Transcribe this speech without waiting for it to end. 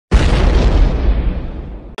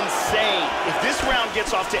round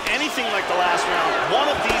gets off to anything like the last round, one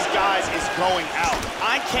of these guys is going out.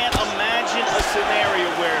 I can't imagine a scenario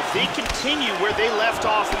where they continue where they left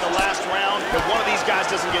off in the last round, that one of these guys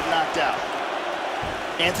doesn't get knocked out.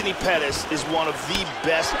 Anthony Pettis is one of the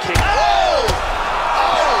best kickers. Oh!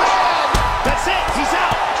 Oh! That's it. He's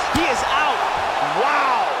out. He is out.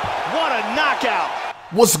 Wow. What a knockout.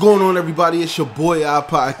 What's going on, everybody? It's your boy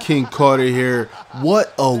iPodKingCarter here.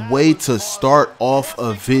 What a way to start off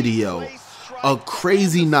a video. A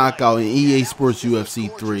crazy knockout in EA SPORTS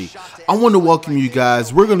UFC 3. I want to welcome you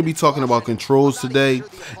guys. We're going to be talking about controls today.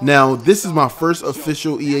 Now, this is my first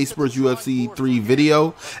official EA SPORTS UFC 3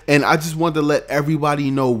 video, and I just want to let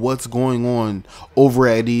everybody know what's going on over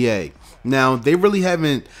at EA. Now, they really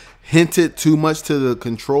haven't hinted too much to the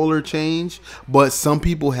controller change, but some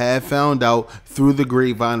people have found out through the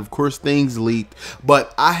grapevine. Of course, things leaked,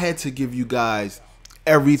 but I had to give you guys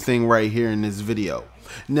everything right here in this video.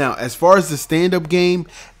 Now, as far as the stand-up game,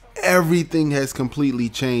 everything has completely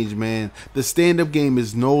changed, man. The stand-up game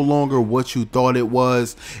is no longer what you thought it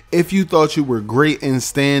was. If you thought you were great in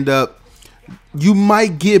stand-up, you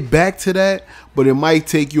might get back to that, but it might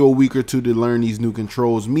take you a week or two to learn these new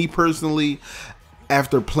controls. Me personally,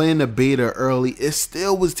 after playing the beta early, it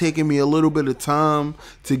still was taking me a little bit of time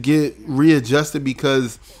to get readjusted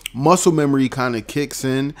because muscle memory kind of kicks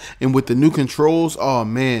in. And with the new controls, oh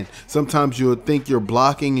man, sometimes you'll think you're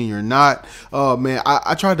blocking and you're not. Oh man,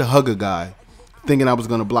 I tried to hug a guy thinking I was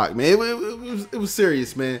going to block, man. It was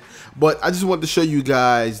serious, man. But I just wanted to show you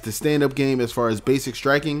guys the stand-up game as far as basic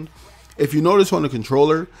striking. If you notice on the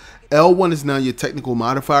controller, L1 is now your technical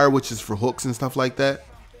modifier, which is for hooks and stuff like that.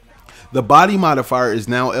 The body modifier is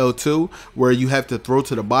now L2, where you have to throw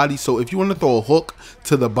to the body. So if you want to throw a hook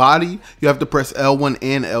to the body, you have to press L1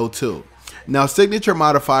 and L2. Now, signature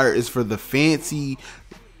modifier is for the fancy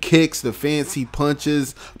kicks, the fancy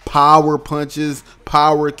punches, power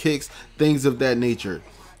kicks, things of that nature.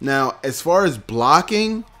 Now, as far as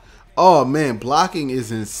blocking, oh man, blocking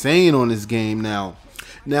is insane on this game now.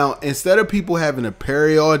 Now, instead of people having to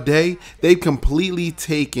parry all day, they've completely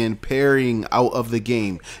taken parrying out of the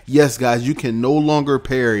game. Yes, guys, you can no longer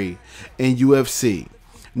parry in UFC.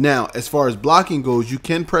 Now, as far as blocking goes, you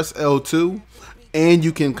can press L2 and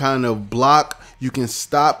you can kind of block. You can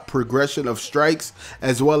stop progression of strikes,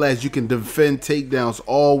 as well as you can defend takedowns,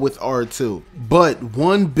 all with R2. But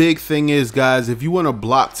one big thing is, guys, if you want to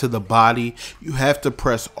block to the body, you have to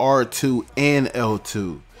press R2 and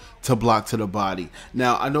L2 to block to the body.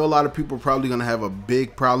 Now, I know a lot of people are probably going to have a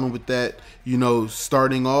big problem with that, you know,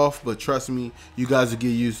 starting off, but trust me, you guys will get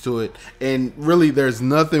used to it. And really, there's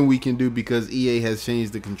nothing we can do because EA has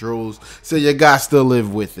changed the controls, so you guys still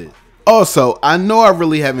live with it. Also, I know I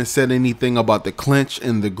really haven't said anything about the clinch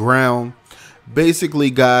and the ground.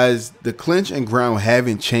 Basically, guys, the clinch and ground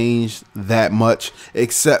haven't changed that much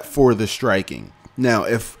except for the striking. Now,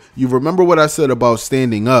 if you remember what I said about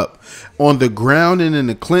standing up, on the ground and in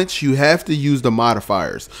the clinch, you have to use the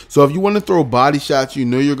modifiers. So if you want to throw body shots, you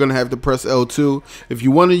know you're going to have to press L2. If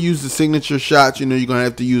you want to use the signature shots, you know you're going to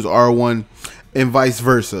have to use R1 and vice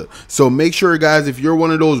versa. So make sure, guys, if you're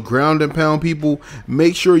one of those ground and pound people,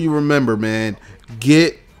 make sure you remember, man,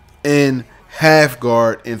 get in half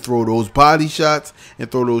guard and throw those body shots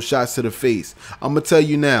and throw those shots to the face. I'm going to tell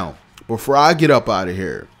you now, before I get up out of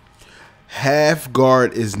here, half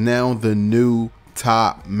guard is now the new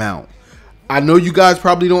top mount. I know you guys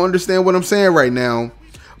probably don't understand what I'm saying right now,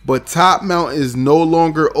 but top mount is no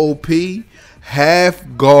longer OP. Half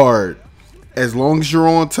guard, as long as you're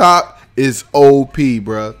on top, is OP,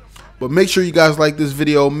 bruh. But make sure you guys like this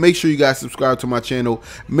video. Make sure you guys subscribe to my channel.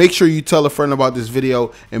 Make sure you tell a friend about this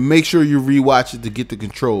video, and make sure you rewatch it to get the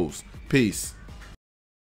controls. Peace.